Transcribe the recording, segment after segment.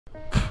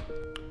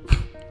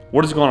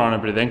What is going on,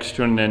 everybody? Thanks for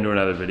tuning in to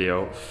another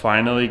video.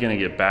 Finally gonna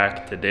get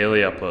back to daily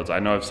uploads. I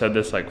know I've said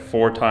this like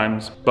 4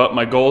 times, but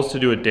my goal is to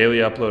do a daily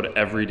upload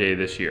every day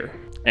this year.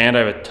 And I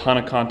have a ton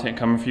of content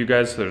coming for you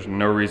guys, so there's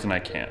no reason I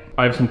can't.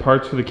 I have some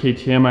parts for the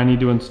KTM I need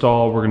to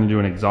install. We're gonna do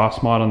an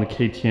exhaust mod on the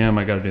KTM.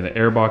 I gotta do the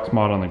airbox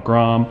mod on the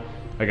Grom.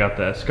 I got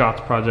the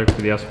Scott's project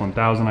for the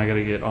S1000 I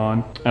gotta get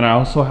on. And I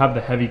also have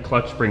the heavy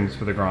clutch springs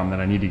for the Grom that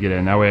I need to get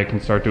in. That way I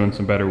can start doing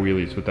some better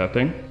wheelies with that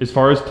thing. As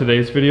far as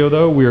today's video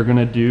though, we are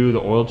gonna do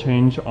the oil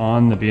change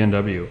on the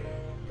BMW.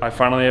 I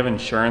finally have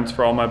insurance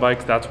for all my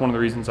bikes. That's one of the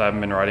reasons I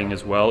haven't been riding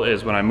as well,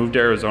 is when I moved to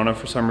Arizona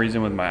for some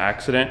reason with my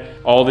accident,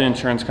 all the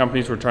insurance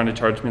companies were trying to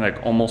charge me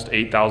like almost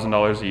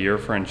 $8,000 a year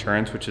for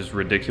insurance, which is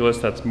ridiculous.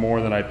 That's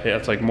more than I pay.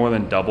 That's like more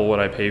than double what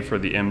I pay for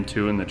the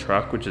M2 in the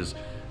truck, which is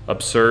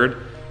absurd.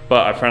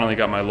 But I finally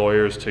got my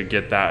lawyers to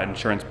get that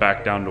insurance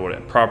back down to what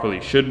it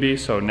properly should be.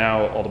 So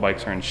now all the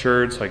bikes are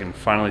insured, so I can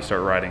finally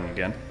start riding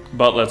again.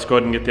 But let's go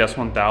ahead and get the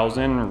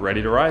S1000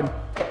 ready to ride.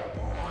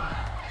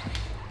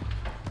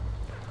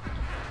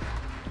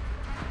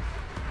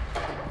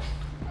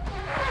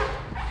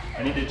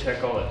 I need to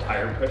check all the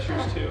tire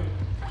pressures too.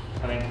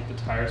 I think the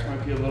tires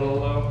might be a little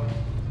low.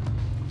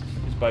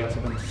 These bikes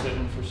have been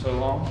sitting for so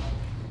long.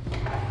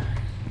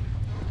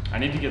 I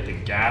need to get the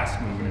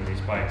gas moving in these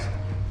bikes.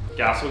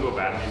 Gas will go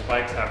bad in these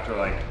bikes after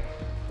like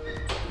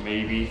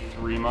maybe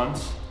 3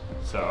 months.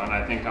 So, and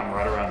I think I'm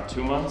right around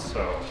 2 months,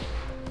 so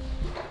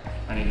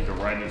I need to go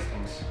ride these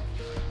things.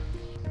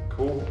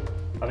 Cool.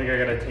 I think I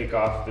gotta take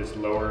off this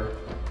lower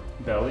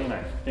belly and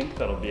I think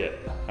that'll be it.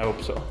 I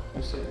hope so.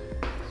 We'll see.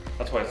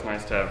 That's why it's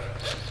nice to have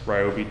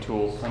Ryobi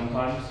tools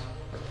sometimes.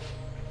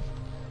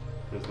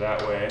 Because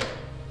that way,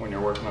 when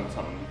you're working on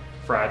something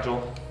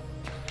fragile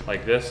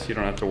like this, you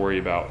don't have to worry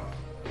about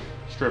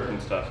stripping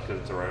stuff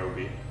because it's a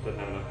Ryobi. Doesn't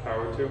have enough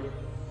power to.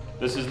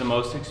 This is the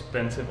most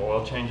expensive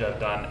oil change I've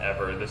done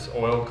ever. This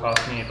oil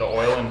cost me, the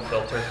oil and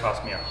filter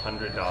cost me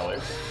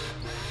 $100,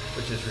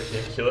 which is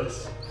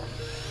ridiculous.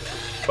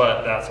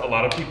 But that's, a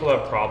lot of people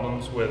have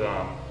problems with the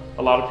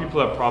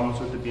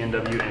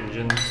BMW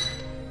engines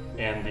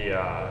and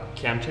the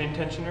cam chain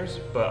tensioners,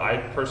 but I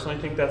personally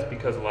think that's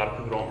because a lot of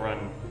people don't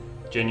run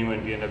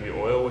genuine BMW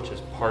oil, which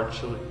is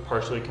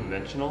partially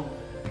conventional,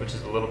 which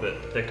is a little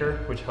bit thicker,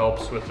 which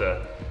helps with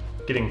the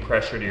getting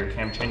pressure to your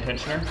cam chain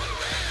tensioner.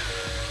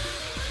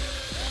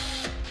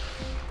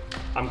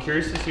 I'm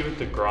curious to see what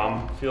the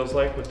Grom feels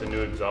like with the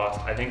new exhaust.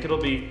 I think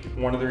it'll be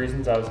one of the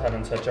reasons I was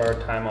having such a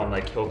hard time on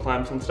like hill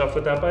climbs and stuff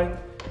with that bike,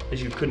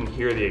 is you couldn't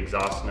hear the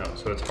exhaust note,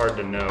 so it's hard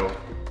to know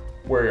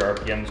where your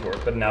RPMs were.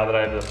 But now that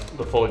I have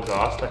the full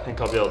exhaust, I think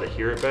I'll be able to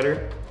hear it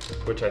better,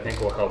 which I think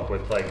will help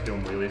with like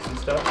doing wheelies and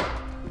stuff.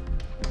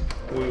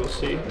 We will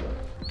see.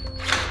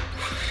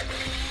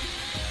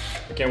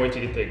 I can't wait to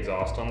get the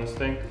exhaust on this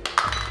thing.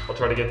 I'll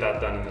try to get that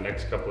done in the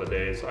next couple of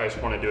days. I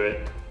just want to do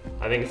it.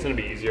 I think it's going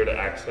to be easier to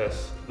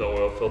access the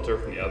oil filter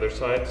from the other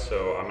side,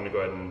 so I'm going to go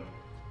ahead and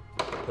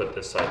put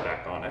this side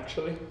back on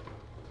actually.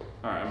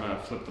 All right, I'm going to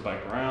flip the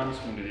bike around,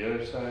 so I'm going to do the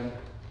other side.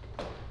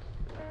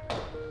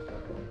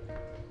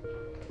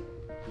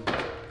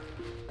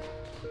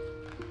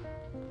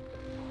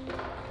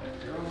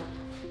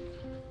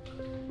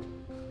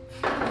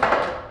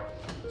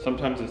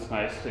 Sometimes it's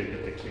nice to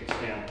get the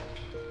kickstand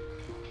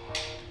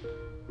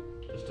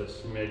just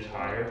a smidge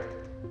higher.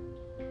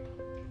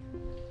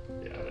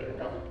 Yeah, there we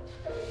go.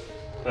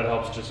 That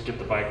helps just get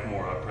the bike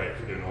more upright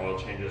for doing oil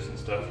changes and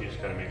stuff. You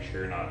just gotta make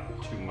sure you're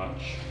not too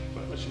much,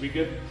 but that should be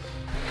good.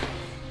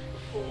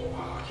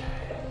 Oh,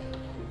 okay.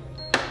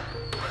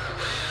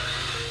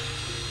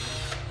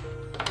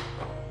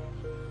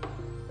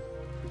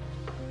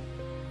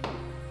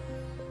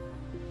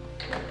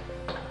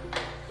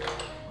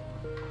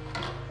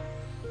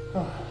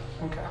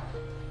 Okay.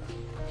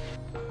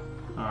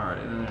 Alright,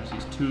 and then there's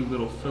these 2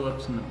 little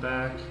Phillips in the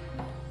back.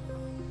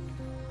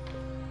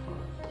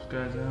 Those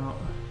guys out.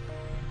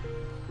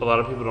 A lot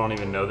of people don't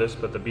even know this,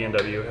 but the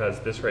BMW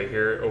has this right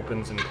here. It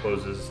opens and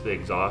closes the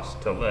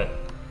exhaust to let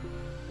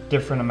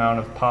different amount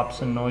of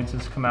pops and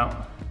noises come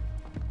out.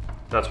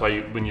 That's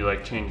why when you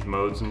like change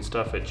modes and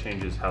stuff, it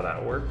changes how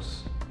that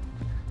works.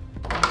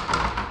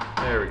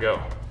 There we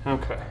go.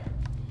 Okay.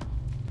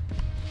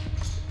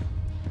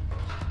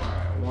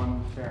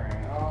 One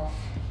fairing off.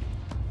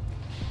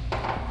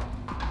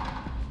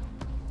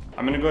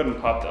 I'm gonna go ahead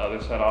and pop the other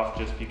side off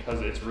just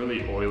because it's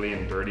really oily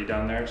and dirty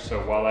down there. So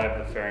while I have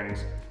the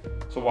fairings,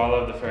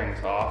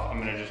 off, I'm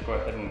gonna just go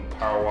ahead and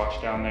power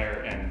wash down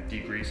there and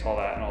degrease all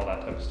that and all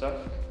that type of stuff.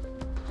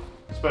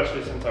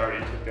 Especially since I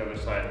already took the other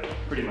side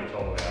pretty much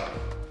all the way out.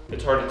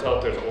 It's hard to tell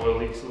if there's oil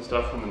leaks and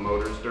stuff when the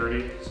motor's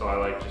dirty, so I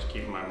like just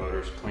keeping my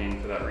motors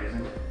clean for that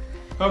reason.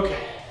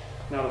 Okay,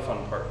 now the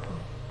fun part.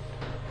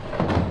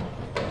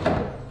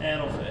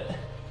 And it'll fit.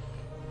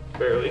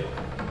 Barely.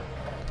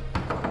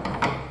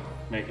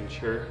 Making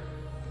sure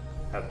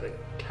I have the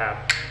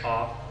cap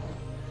off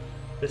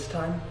this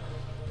time.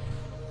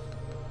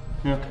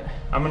 Okay,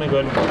 I'm gonna go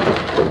ahead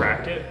and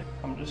crack it.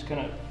 I'm just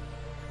gonna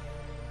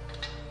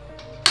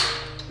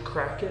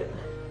crack it.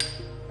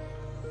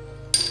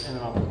 And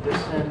then I'll put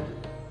this in.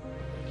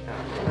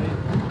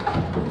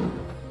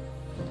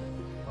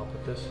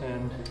 this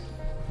in.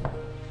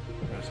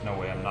 There's no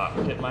way I'm not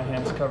getting my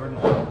hands covered in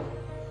oil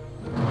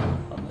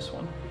on this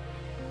one.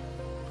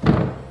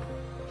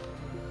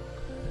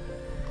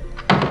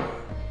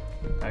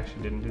 I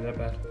actually didn't do that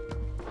bad.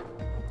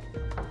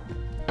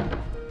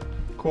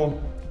 Cool.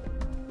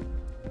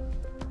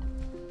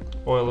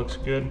 Oil looks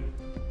good.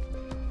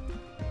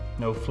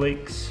 No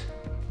flakes.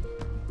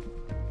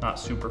 Not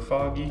super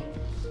foggy.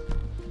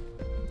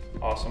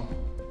 Awesome.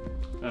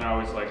 And I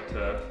always like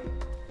to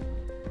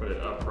put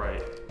it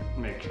upright,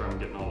 make sure I'm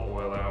getting all the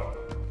oil out.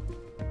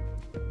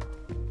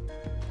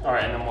 All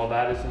right, and then while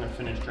that isn't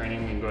finished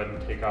draining, we can go ahead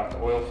and take off the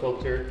oil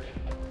filter.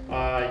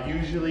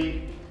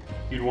 Usually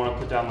you'd want to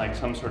put down like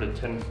some sort of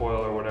tin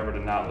foil or whatever to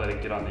not let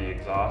it get on the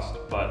exhaust,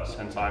 but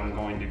since I'm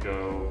going to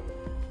go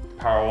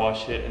power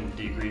wash it and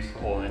degrease the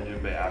whole engine a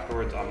bit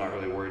afterwards, I'm not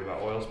really worried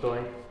about oil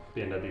spilling.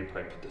 BMW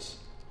probably put this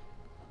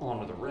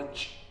onto the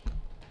wrench.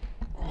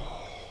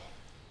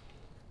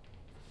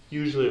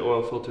 Usually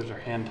oil filters are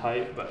hand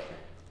tight, but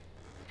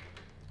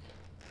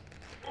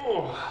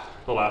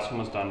the last one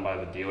was done by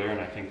the dealer and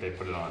I think they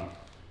put it on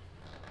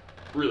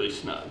really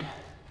snug.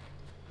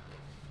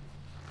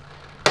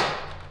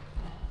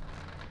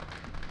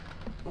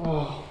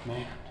 Oh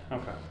man,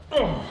 okay.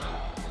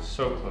 Oh,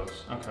 so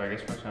close. Okay, I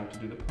guess we're gonna have to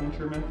do the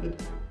puncture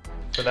method.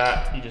 For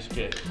that, you just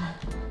get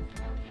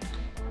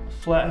a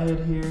flathead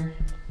here,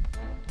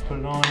 put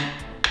it on,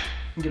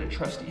 and get a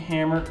trusty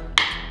hammer.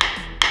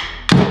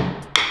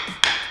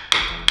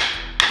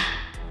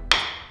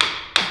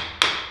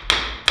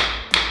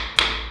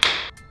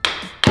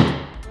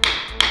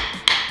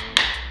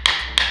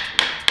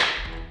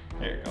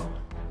 There you go.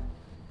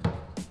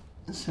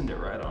 Send it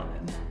right on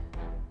in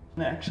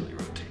and actually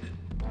rotate it.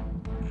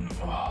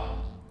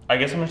 I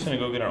guess I'm just gonna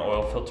go get an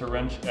oil filter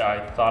wrench.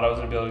 I thought I was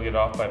gonna be able to get it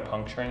off by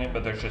puncturing it,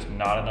 but there's just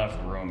not enough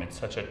room. It's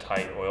such a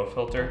tight oil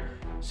filter.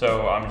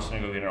 So I'm just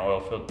gonna go get an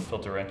oil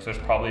filter wrench. There's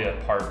probably a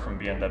part from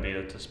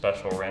BMW that's a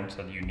special wrench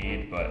that you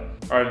need, but.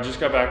 All right, I just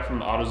got back from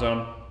the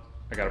AutoZone.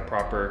 I got a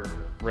proper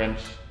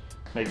wrench.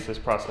 Makes this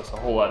process a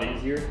whole lot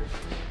easier.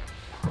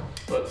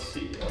 Let's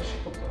see how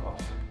she comes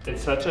off.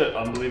 It's such an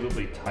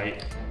unbelievably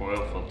tight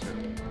oil filter.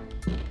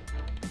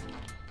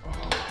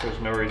 There's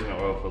no reason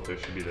an oil filter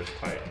should be this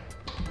tight.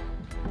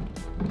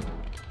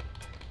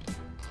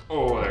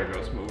 Oh, there it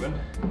goes, moving.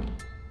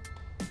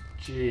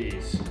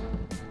 Jeez.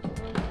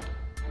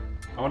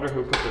 I wonder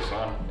who put this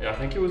on. Yeah, I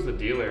think it was the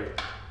dealer,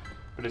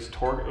 but it was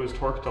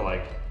torqued to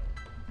like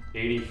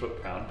 80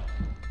 foot-pound.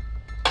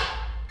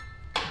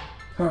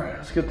 All right,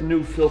 let's get the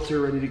new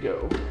filter ready to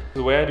go.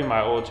 The way I do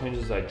my oil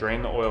changes is I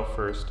drain the oil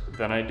first,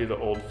 then I do the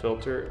old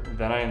filter,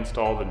 then I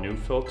install the new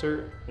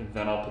filter, and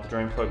then I'll put the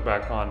drain plug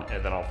back on,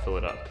 and then I'll fill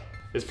it up.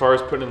 As far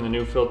as putting in the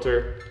new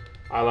filter,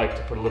 I like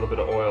to put a little bit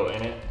of oil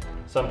in it.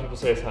 Some people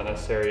say it's not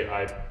necessary.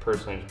 I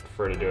personally just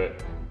prefer to do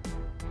it.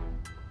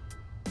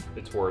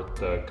 It's worth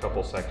the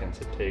couple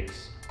seconds it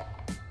takes.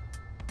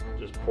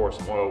 Just pour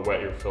some oil,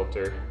 wet your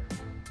filter.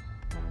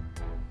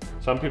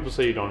 Some people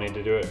say you don't need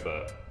to do it,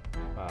 but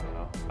I don't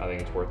know. I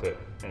think it's worth it,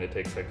 and it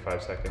takes like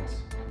 5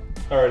 seconds.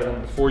 All right, and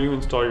then before you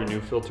install your new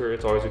filter,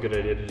 it's always a good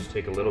idea to just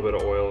take a little bit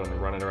of oil and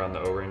run it around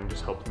the O-ring.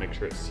 Just help to make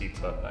sure it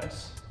seats up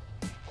nice.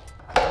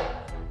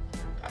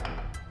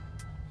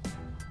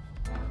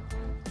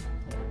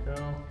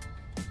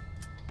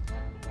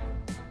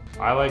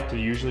 I like to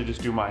usually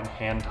just do mine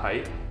hand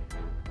tight.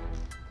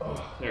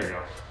 Oh, there we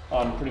go.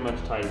 On pretty much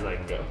tight as I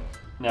can go.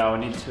 Now I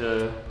need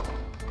to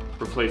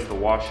replace the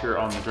washer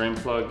on the drain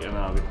plug, and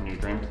then I'll get the new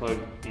drain plug.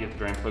 You get the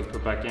drain plug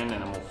put back in, and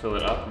then we'll fill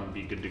it up and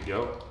be good to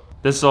go.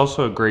 This is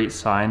also a great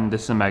sign.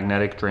 This is a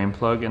magnetic drain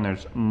plug, and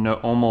there's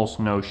almost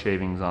no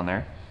shavings on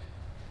there.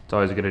 It's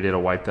always a good idea to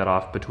wipe that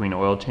off between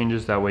oil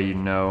changes. That way you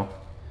know,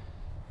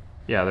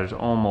 yeah, there's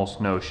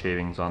almost no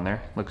shavings on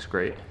there. Looks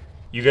great.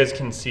 You guys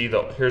can see,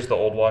 here's the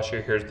old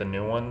washer, here's the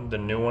new one. The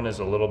new one is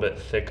a little bit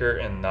thicker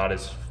and not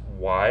as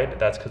wide.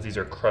 That's because these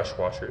are crush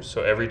washers.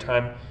 So every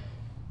time,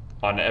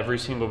 on every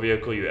single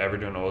vehicle you ever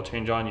do an oil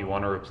change on, you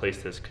want to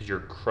replace this because you're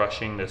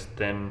crushing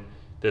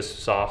this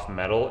soft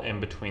metal in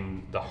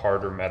between the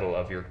harder metal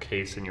of your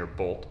case and your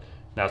bolt.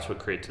 That's what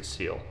creates a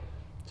seal.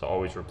 So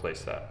always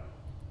replace that.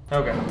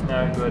 Okay,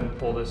 now I can go ahead and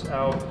pull this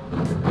out.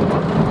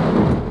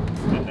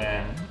 And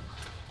then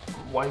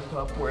wipe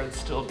up where it's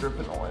still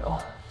dripping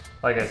oil.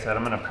 Like I said,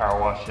 I'm gonna power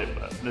wash it,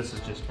 but this is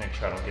just to make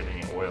sure I don't get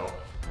any oil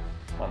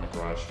on the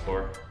garage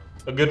floor.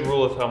 A good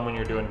rule of thumb when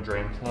you're doing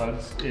drain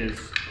plugs is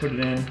put it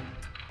in,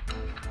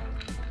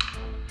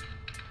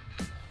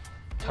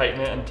 tighten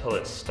it until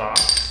it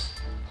stops,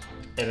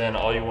 and then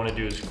all you wanna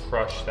do is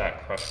crush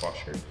that crush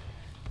washer.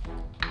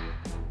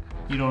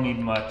 You don't need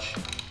much.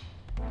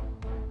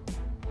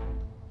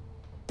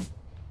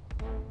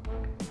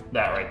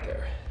 That right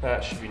there.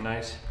 That should be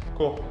nice.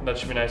 Cool, that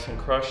should be nice and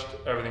crushed.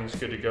 Everything's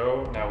good to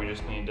go. Now we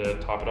just need to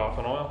top it off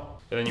in oil.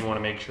 And then you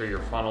wanna make sure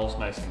your funnel's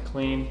nice and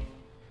clean.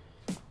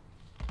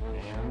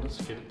 And let's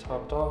get it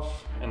topped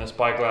off. And the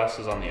spyglass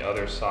is on the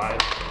other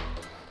side.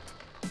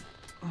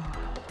 Oh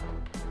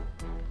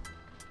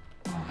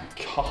my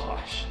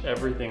gosh,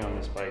 everything on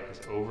this bike is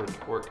over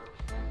torqued.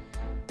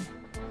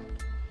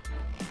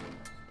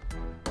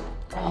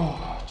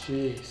 Oh,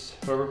 jeez.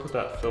 Whoever put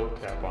that fill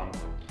cap on,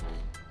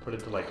 put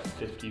it to like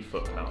 50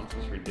 foot-pounds.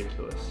 It's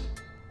ridiculous.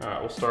 All right,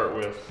 we'll start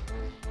with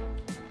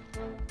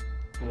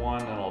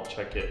one and I'll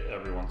check it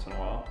every once in a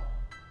while.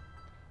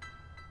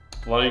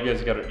 A lot of you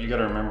guys you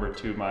gotta remember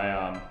too,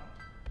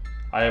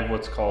 I have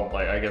what's called,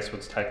 like, I guess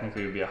what's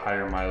technically would be a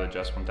higher mileage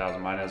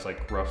S1000. Mine has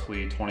like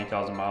roughly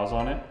 20,000 miles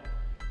on it,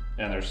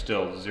 and there's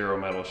still 0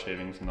 metal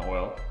shavings in the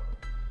oil.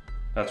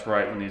 That's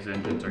right when these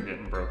engines are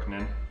getting broken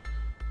in.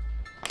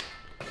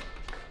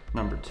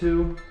 Number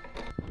 2.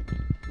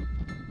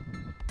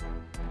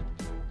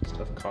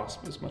 Stuff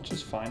costs as much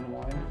as fine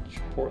wine. It's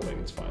report like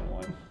it's fine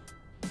wine.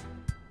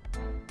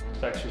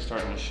 It's actually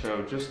starting to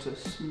show just a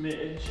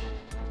smidge,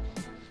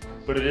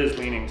 but it is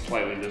leaning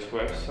slightly this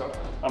way, so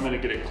I'm gonna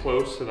get it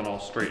close so then I'll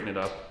straighten it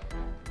up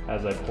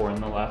as I pour in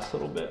the last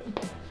little bit.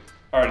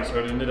 Alrighty, so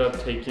it ended up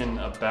taking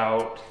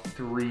about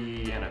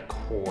 3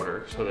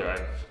 1/4, so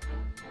that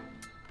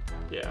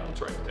yeah,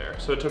 it's right there.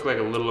 So it took like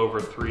a little over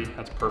 3,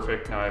 that's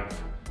perfect. Now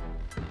I've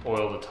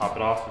oil to top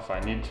it off if I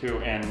need to,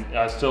 and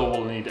I still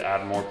will need to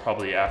add more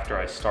probably after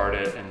I start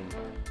it and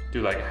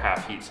do like a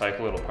half heat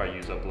cycle. It'll probably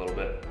use up a little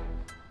bit.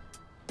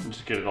 And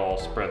just get it all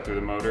spread through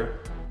the motor.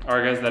 All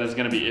right guys, that is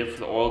gonna be it for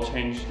the oil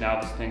change. Now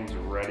this thing's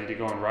ready to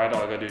go and ride.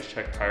 All I gotta do is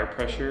check tire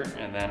pressure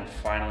and then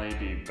finally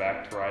be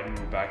back to riding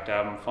and back to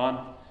having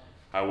fun.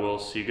 I will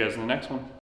see you guys in the next one.